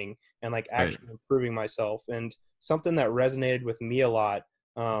learning and like Right. actually improving myself. And something that resonated with me a lot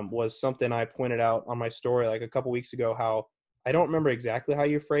was something I pointed out on my story like a couple weeks ago. How I don't remember exactly how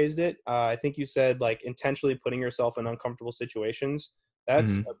you phrased it. I think you said like intentionally putting yourself in uncomfortable situations.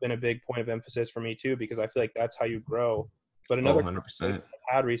 That's Mm-hmm. been a big point of emphasis for me too, because I feel like that's how you grow. But Oh, another conversation 100%.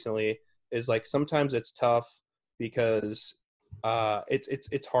 I've had recently is like sometimes it's tough because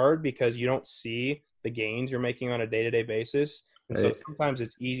it's hard because you don't see the gains you're making on a day-to-day basis. And so Right. sometimes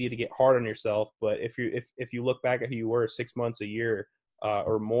it's easy to get hard on yourself. But if you look back at who you were 6 months, a year,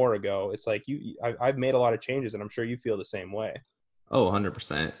 or more ago, it's like I've made a lot of changes, and I'm sure you feel the same way. Oh,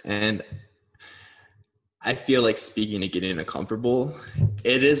 100%. And I feel like speaking to getting uncomfortable,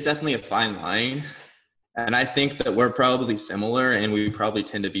 it is definitely a fine line. And I think that we're probably similar and we probably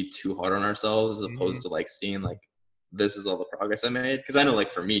tend to be too hard on ourselves as Mm-hmm. opposed to like seeing like this is all the progress I made. Cause I know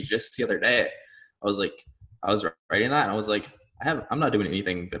like for me, just the other day, I was like, I was writing that and I was like, I'm not doing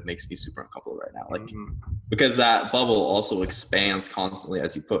anything that makes me super uncomfortable right now. Like, Mm-hmm. because that bubble also expands constantly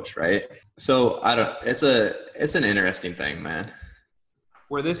as you push, right? So I don't, it's an interesting thing, man.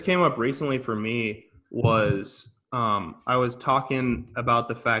 Where this came up recently for me was I was talking about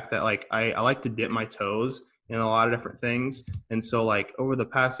the fact that like I like to dip my toes in a lot of different things. And so like over the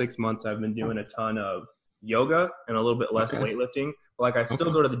past 6 months I've been doing a ton of yoga and a little bit less Okay. weightlifting. But like I still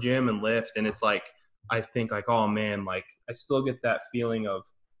Okay. go to the gym and lift, and it's like I think like, oh man, like I still get that feeling of,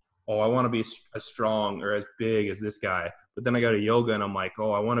 oh, I want to be as strong or as big as this guy. But then I go to yoga and I'm like,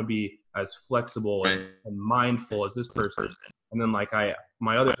 oh, I want to be as flexible Right. and mindful as this person. And then like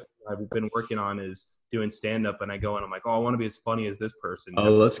my other thing I've been working on is doing stand up, and I go and I'm like, oh, I want to be as funny as this person.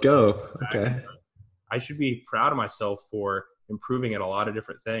 Oh, let's go. And Okay. I should be proud of myself for improving at a lot of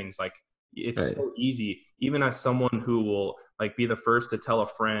different things. Like it's Right. so easy, even as someone who will like be the first to tell a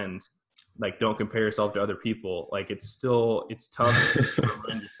friend, like don't compare yourself to other people. Like it's tough to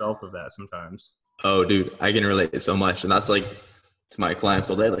remind yourself of that sometimes. Oh, dude, I can relate so much. And that's like to my clients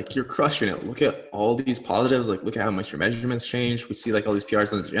all day, like you're crushing it. Look at all these positives. Like, look at how much your measurements change. We see like all these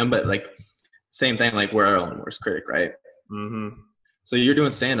PRs in the gym, but like same thing, like we're our own worst critic, right? Mm-hmm. So you're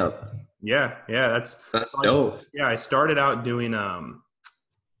doing stand up. Yeah. That's That's so dope. I started out doing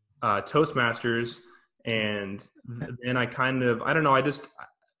Toastmasters, and then I kind of I don't know.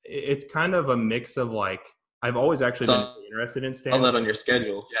 It's kind of a mix of like I've always actually been Saw really interested in stand that up. on your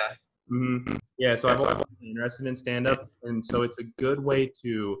schedule. Yeah. Yeah, so I've always been interested in stand up, and so it's a good way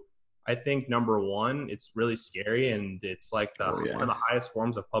to. I think number one, it's really scary, and it's like Oh, one of yeah. the highest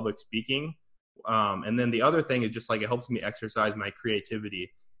forms of public speaking. And then the other thing is just like it helps me exercise my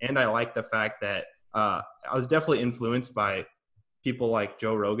creativity, and I like the fact that I was definitely influenced by people like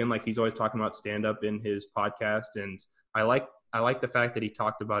Joe Rogan, like he's always talking about stand up in his podcast. And I like the fact that he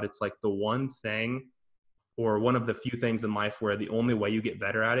talked about it's like the one thing or one of the few things in life where the only way you get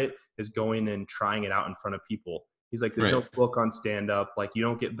better at it is going and trying it out in front of people. He's like, there's no book on stand up. Like you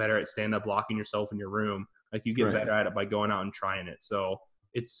don't get better at stand up locking yourself in your room. Like you get better at it by going out and trying it. So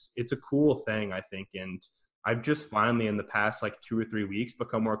it's a cool thing, I think. And I've just finally in the past like 2 or 3 weeks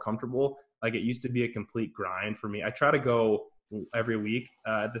become more comfortable. Like it used to be a complete grind for me. I try to go every week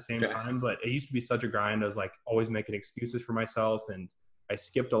at the same time, but it used to be such a grind. I was like always making excuses for myself, and I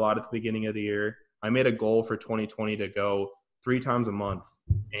skipped a lot at the beginning of the year. I made a goal for 2020 to go 3 times a month,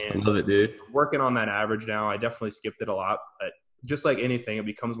 and I love it, dude. Working on that average now. I definitely skipped it a lot, but just like anything, it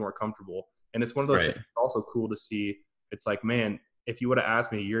becomes more comfortable. And it's one of those things also cool to see. It's like, man, if you would have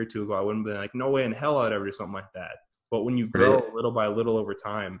asked me a year or two ago, I wouldn't have been like, no way in hell I'd ever do something like that. But when you grow little by little over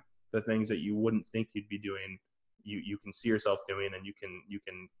time, the things that you wouldn't think you'd be doing, you can see yourself doing, and you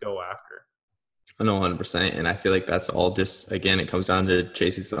can go after. I know 100%. And I feel like that's all just, again, it comes down to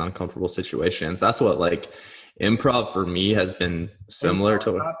chasing some uncomfortable situations. That's what like improv for me has been similar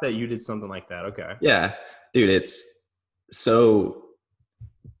to. I thought that you did something like that. Okay. Yeah, dude, it's so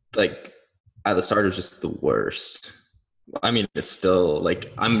like at the start it was just the worst. I mean, it's still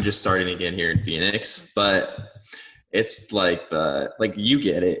like I'm just starting again here in Phoenix, but it's like you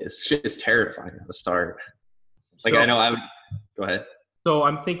get it. It's terrifying at the start. Like, so, I know I would go ahead. So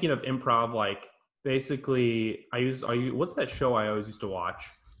I'm thinking of improv, like basically what's that show I always used to watch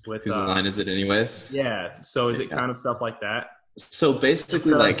with Whose Line Is It Anyways? Yeah. So is it kind of stuff like that? So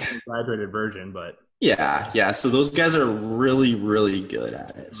basically like an exaggerated version, but yeah. So those guys are really, really good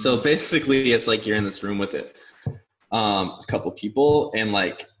at it. So basically it's like you're in this room with a couple people, and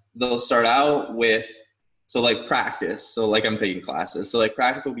like they'll start out with like practice. So like I'm taking classes. So like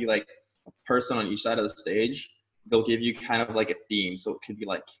practice will be like a person on each side of the stage. They'll give you kind of like a theme. So it could be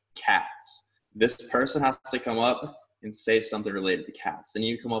like cats. This person has to come up and say something related to cats. And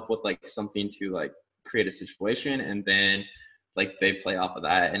you come up with like something to like create a situation, and then like they play off of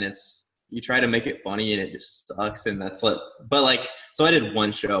that, and you try to make it funny and it just sucks. And that's what, but like, so I did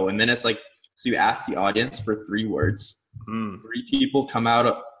one show, and then it's like, so you ask the audience for 3 words. 3 people come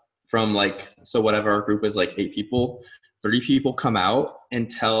out from like, so whatever our group is, like 8 people, 3 people come out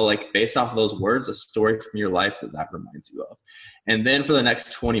and tell like based off of those words, a story from your life that reminds you of. And then for the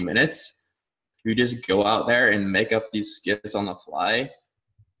next 20 minutes, you just go out there and make up these skits on the fly,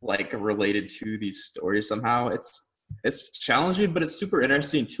 like related to these stories somehow. It's challenging, but it's super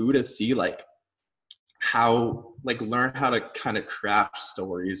interesting too to see like how like learn how to kind of craft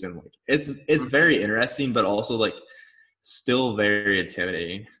stories, and like it's very interesting, but also like still very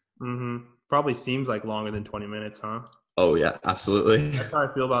intimidating. Probably seems like longer than 20 minutes, huh? Oh yeah, absolutely. That's how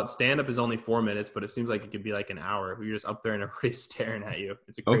I feel about stand-up. Is only 4 minutes, but it seems like it could be like an hour. You're just up there and everybody's staring at you.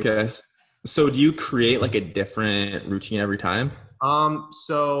 It's a crazy okay. So do you create like a different routine every time?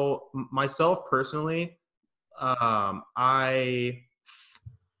 So myself personally, I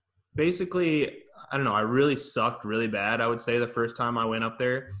basically, I don't know, I really sucked really bad, I would say, the first time I went up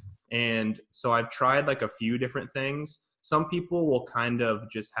there. And so I've tried like a few different things. Some people will kind of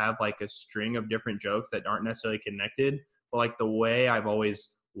just have like a string of different jokes that aren't necessarily connected. But like the way I've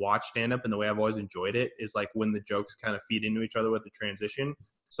always watched stand up and the way I've always enjoyed it is like when the jokes kind of feed into each other with the transition.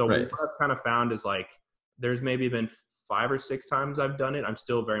 So what I've kind of found is like there's maybe been 5 or 6 times I've done it. I'm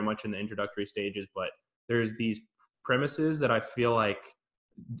still very much in the introductory stages, but there's these premises that I feel like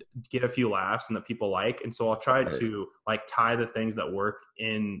get a few laughs and that people like. And so I'll try to like tie the things that work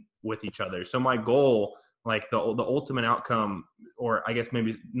in with each other. So my goal, like the ultimate outcome, or I guess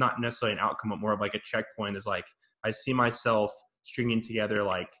maybe not necessarily an outcome, but more of like a checkpoint, is like I see myself stringing together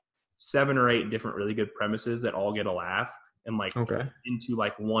like 7 or 8 different really good premises that all get a laugh, and like into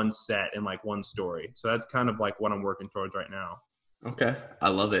like one set and like one story. So that's kind of like what I'm working towards right now. Okay. I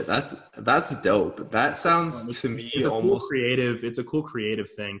love it. That's dope. That sounds to me almost creative. It's a cool creative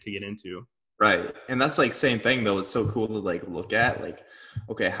thing to get into. Right. And that's like same thing though. It's so cool to like look at like,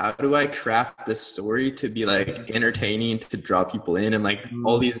 okay, how do I craft this story to be like entertaining, to draw people in, and like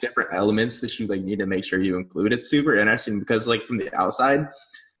all these different elements that you like need to make sure you include. It's super interesting because like from the outside,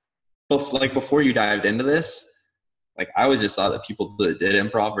 before you dived into this, like I always just thought that people that did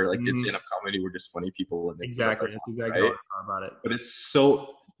improv or like did stand-up comedy were just funny people. And exactly. That's exactly what I thought about it. But it's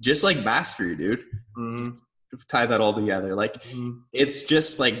so just like mastery, dude. Tie that all together. Like it's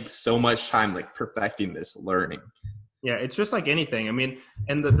just like so much time like perfecting this learning. Yeah, it's just like anything. I mean,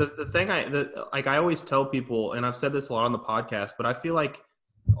 and the thing like I always tell people, and I've said this a lot on the podcast, but I feel like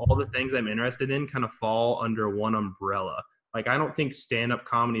all the things I'm interested in kind of fall under one umbrella. Like I don't think stand-up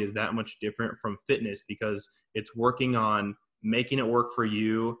comedy is that much different from fitness, because it's working on making it work for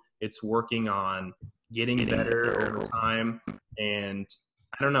you. It's working on getting better over time. And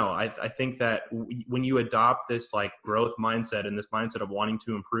I don't know. I think that when you adopt this like growth mindset and this mindset of wanting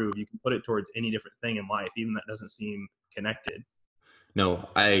to improve, you can put it towards any different thing in life, even that doesn't seem connected. No,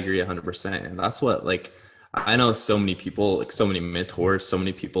 I agree 100%. And that's what, like, I know so many people, like so many mentors, so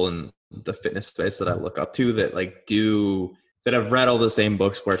many people in the fitness space that I look up to that that have read all the same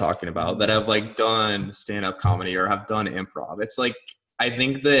books we're talking about, that have like done stand-up comedy or have done improv. It's like, I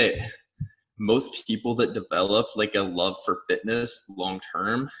think that most people that develop like a love for fitness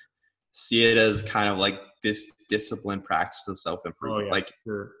long-term see it as kind of like this disciplined practice of self-improvement. Oh, yeah, like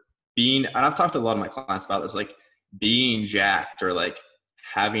sure. and I've talked to a lot of my clients about this, like being jacked or like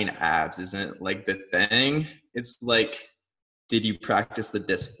having abs isn't like the thing. It's like, did you practice the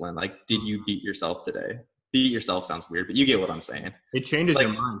discipline? Like, did you beat yourself today? Beat yourself sounds weird, but you get what I'm saying. It changes Like,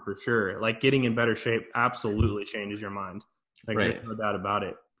 your mind for sure. Like getting in better shape absolutely changes your mind. Like right. there's no doubt about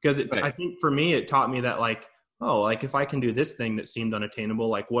it. Because Right. I think for me, it taught me that like, oh, like if I can do this thing that seemed unattainable,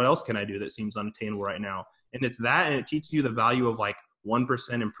 like what else can I do that seems unattainable right now? And it's that, and it teaches you the value of like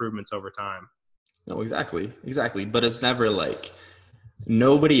 1% improvements over time. No, exactly. Exactly. But it's never like,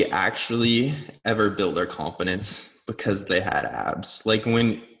 nobody actually ever built their confidence because they had abs. Like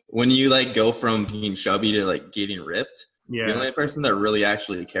when you like go from being chubby to like getting ripped, Yeah. the only person that really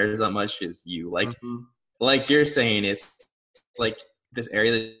actually cares that much is you. Like, like you're saying, it's like this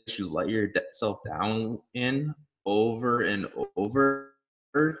area that you let yourself down in over and over.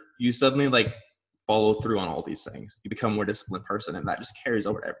 You suddenly like follow through on all these things. You become a more disciplined person, and that just carries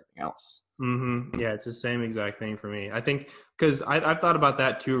over to everything else. Yeah, it's the same exact thing for me. I think because I've thought about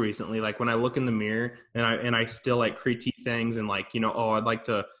that too recently. Like when I look in the mirror and I still like critique things and like, you know, oh, I'd like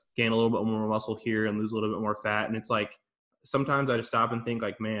to gain a little bit more muscle here and lose a little bit more fat. And it's like sometimes I just stop and think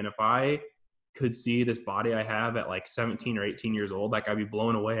like, man, if I could see this body I have at like 17 or 18 years old, like I'd be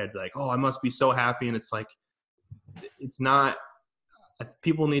blown away. I'd be like, oh, I must be so happy. And it's like, it's not,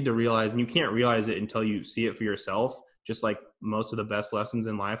 people need to realize, and you can't realize it until you see it for yourself, just like most of the best lessons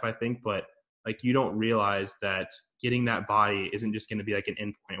in life, I think. But like you don't realize that getting that body isn't just going to be like an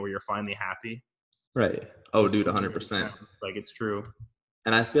endpoint where you're finally happy. Right. Oh, dude, 100%. Like it's true.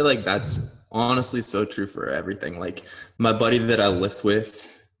 And I feel like that's honestly so true for everything. Like my buddy that I lift with,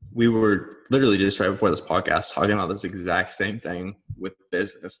 we were literally just right before this podcast talking about this exact same thing with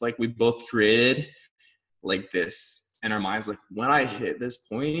business. Like we both created like this in our minds, like when I hit this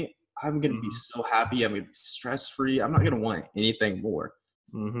point, I'm going to be so happy. I'm going to be stress free. I'm not going to want anything more.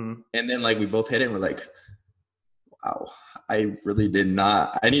 And then like we both hit it and we're like, wow, I really did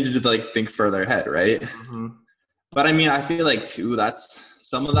not. I needed to like think further ahead. Right. But I mean, I feel like too,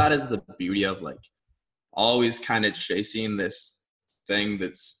 some of that is the beauty of like always kind of chasing this thing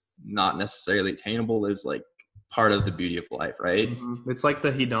that's not necessarily attainable is like part of the beauty of life, right? It's like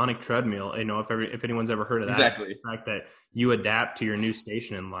the hedonic treadmill. You know, if anyone's ever heard of that, exactly. The fact that you adapt to your new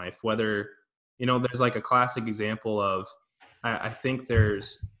station in life, whether, you know, there's like a classic example of, I think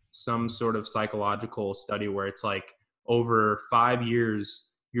there's some sort of psychological study where it's like over 5 years,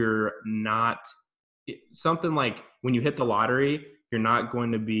 you're not something like when you hit the lottery, you're not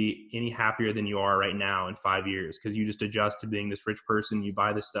going to be any happier than you are right now in 5 years because you just adjust to being this rich person. You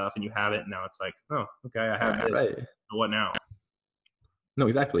buy this stuff and you have it. And now it's like, oh, okay, I have this. Right. So what now? No,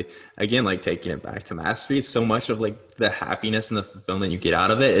 exactly. Again, like taking it back to mastery, so much of like the happiness and the fulfillment you get out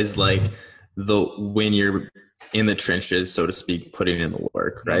of it is like when you're in the trenches, so to speak, putting in the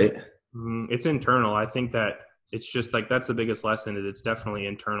work, right? It's internal. I think that it's just like, that's the biggest lesson is it's definitely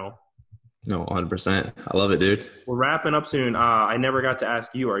internal. No, 100%. I love it, dude. We're wrapping up soon. I never got to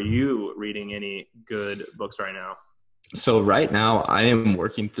ask you, are you reading any good books right now? So right now I am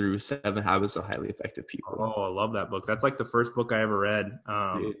working through 7 Habits of Highly Effective People. Oh, I love that book. That's like the first book I ever read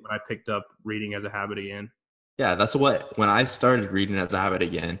when I picked up reading as a habit again. Yeah, that's when I started reading as a habit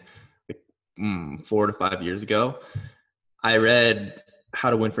again, like, 4 to 5 years ago, I read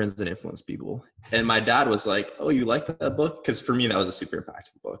How to Win Friends and Influence People. And my dad was like, oh, you like that book? Because for me, that was a super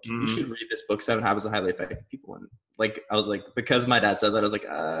impactful book. You should read this book, 7 Habits of Highly Effective People. And like, I was like, because my dad said that, I was like,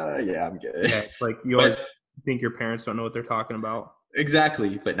 yeah, I'm good. Yeah, it's like you always think your parents don't know what they're talking about.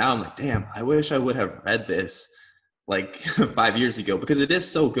 Exactly. But now I'm like, damn, I wish I would have read this like 5 years ago because it is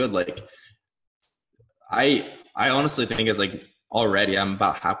so good. Like I honestly think it's like already I'm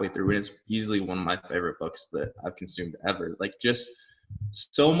about halfway through and it's easily one of my favorite books that I've consumed ever. Like just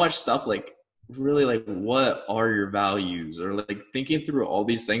so much stuff, like really like what are your values or like thinking through all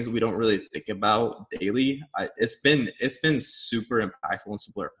these things that we don't really think about daily. It's been super impactful and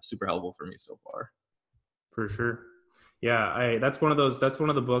super helpful for me so far. For sure. Yeah, that's one of those. That's one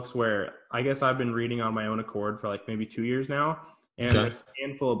of the books where I guess I've been reading on my own accord for like maybe 2 years now, and there's Okay. a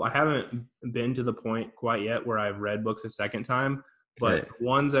handful of. I haven't been to the point quite yet where I've read books a second time, but Okay. the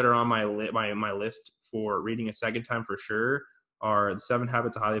ones that are on my list for reading a second time for sure are The Seven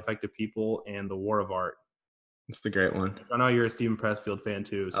Habits of Highly Effective People and The War of Art. It's a great one. I know you're a Stephen Pressfield fan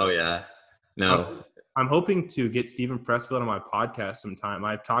too, Oh so yeah. I'm, No. I'm hoping to get Stephen Pressfield on my podcast sometime.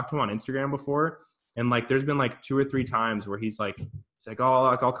 I've talked to him on Instagram before, and like there's been like 2 or 3 times where he's like, oh,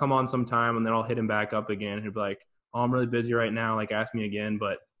 like I'll come on sometime, and then I'll hit him back up again. And he'll be like, oh, I'm really busy right now. Like ask me again,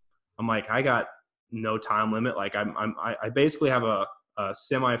 but I'm like, I got no time limit. Like I basically have a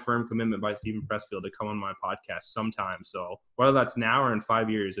semi-firm commitment by Stephen Pressfield to come on my podcast sometime. So whether that's now or in 5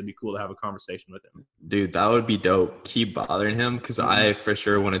 years, it'd be cool to have a conversation with him. Dude, that would be dope. Keep bothering him because Mhm. I for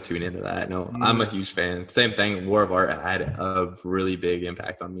sure want to tune into that. No, I'm a huge fan. Same thing. War of Art had a really big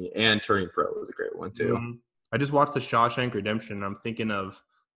impact on me, and Turning Pro was a great one too. Mhm. I just watched The Shawshank Redemption. And I'm thinking of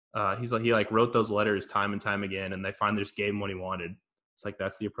he like wrote those letters time and time again, and they finally just gave him what he wanted. It's like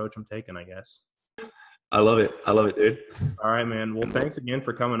that's the approach I'm taking, I guess. I love it. I love it, dude. All right, man. Well, thanks again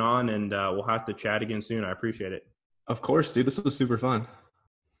for coming on, and we'll have to chat again soon. I appreciate it. Of course, dude. This was super fun.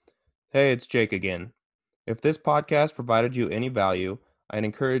 Hey, it's Jake again. If this podcast provided you any value, I'd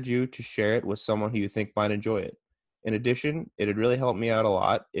encourage you to share it with someone who you think might enjoy it. In addition, it'd really help me out a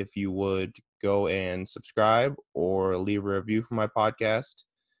lot if you would go and subscribe or leave a review for my podcast.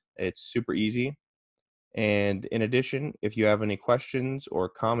 It's super easy. And in addition, if you have any questions or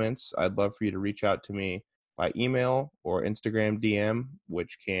comments, I'd love for you to reach out to me by email or Instagram DM,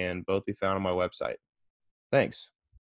 which can both be found on my website. Thanks.